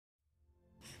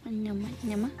Nama,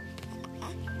 nama.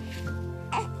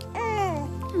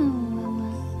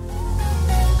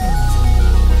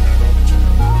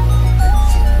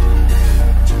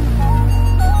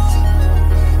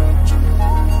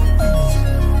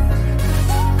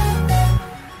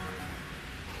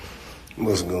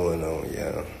 What's going on,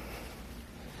 y'all?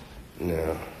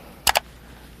 Now,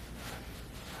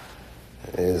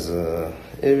 as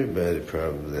everybody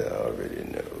probably already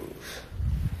knows,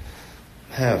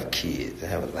 I have kids. I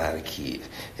have a lot of kids.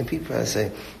 And people probably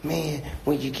say, man,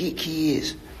 when you get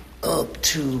kids up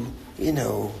to,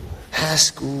 high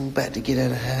school, about to get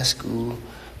out of high school,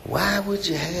 why would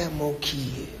you have more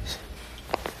kids?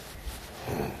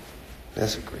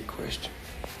 That's a great question.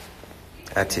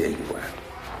 I'll tell you why.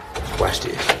 Watch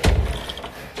this.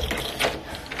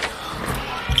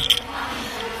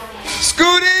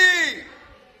 Scooty!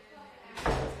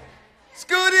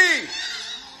 Scooty!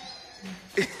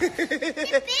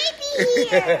 The baby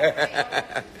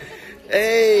here.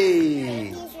 Hey.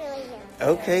 Baby's really here.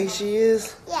 Okay, she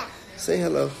is? Yeah. Say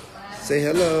hello. Say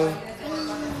hello.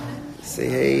 Say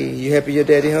hey. You happy your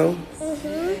daddy home?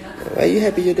 Mm-hmm. Why you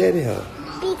happy your daddy home?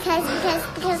 Because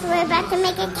we're about to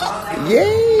make a cake.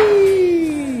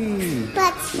 Yay!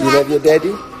 But You love your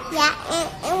daddy? Yeah,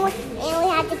 and we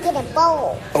have to get a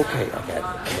bowl. Okay, I got it. I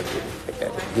got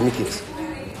it. Give me a kiss.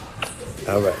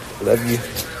 All right. Love you.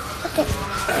 Okay.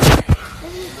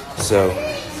 So,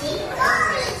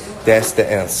 that's the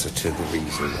answer to the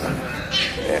reason why.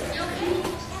 Yeah.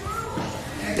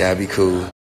 That'd be cool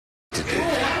to do.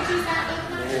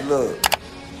 Hey, look.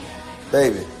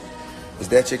 Baby, is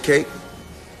that your cake?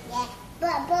 Yeah,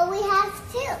 but we have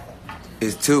two.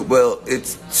 It's two. Well,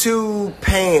 it's two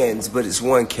pans, but it's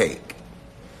one cake.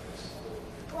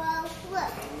 Well, look,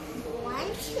 1,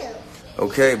 2.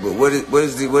 Okay, but what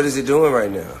is it doing right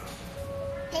now?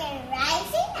 They're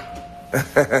rising up.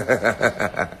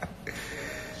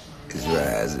 It's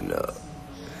rising up.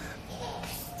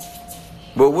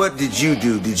 But what did you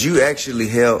do? Did you actually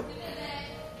help?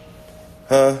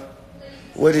 Huh?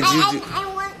 What did you do? I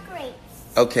want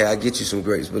grapes. Okay, I'll get you some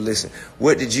grapes. But listen,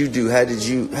 what did you do? How did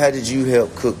you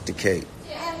help cook the cake?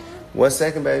 1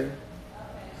 second, baby.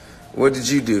 What did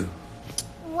you do?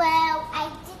 Well,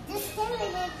 I did the same with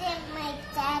my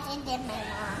dad and then my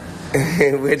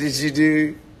mom. What did you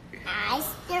do? I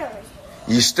stirred.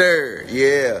 You stirred,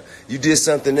 yeah. You did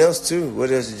something else too.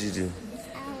 What else did you do?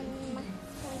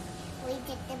 We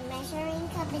did the measuring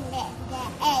cup and the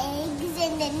eggs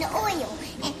and then the oil.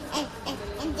 And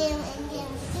then we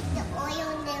get the oil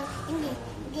and then we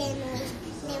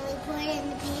pour it in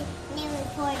the pan. Then we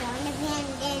pour it on the pan and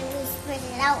then we spread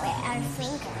it out with our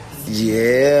fingers.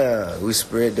 Yeah, we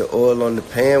spread the oil on the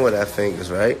pan with our fingers,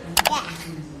 right? Yeah.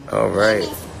 All right.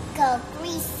 And it's go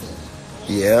greasy.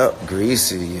 Yep,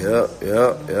 greasy. Yep.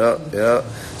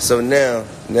 So now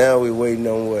we're waiting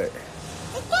on what?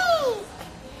 The cake.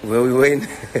 Well, we waiting. You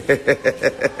want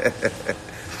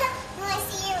to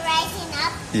see it rising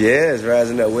up? Yeah, it's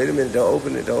rising up. Wait a minute. Don't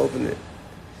open it. All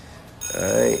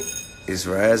right, it's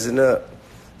rising up.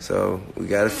 So we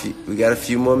got a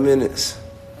few more minutes.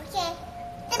 Okay.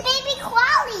 The baby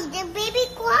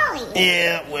quality.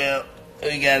 Yeah, well,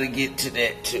 we got to get to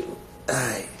that too. All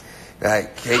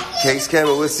right, cake's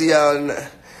coming. We'll see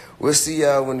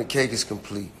y'all when the cake is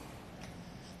complete.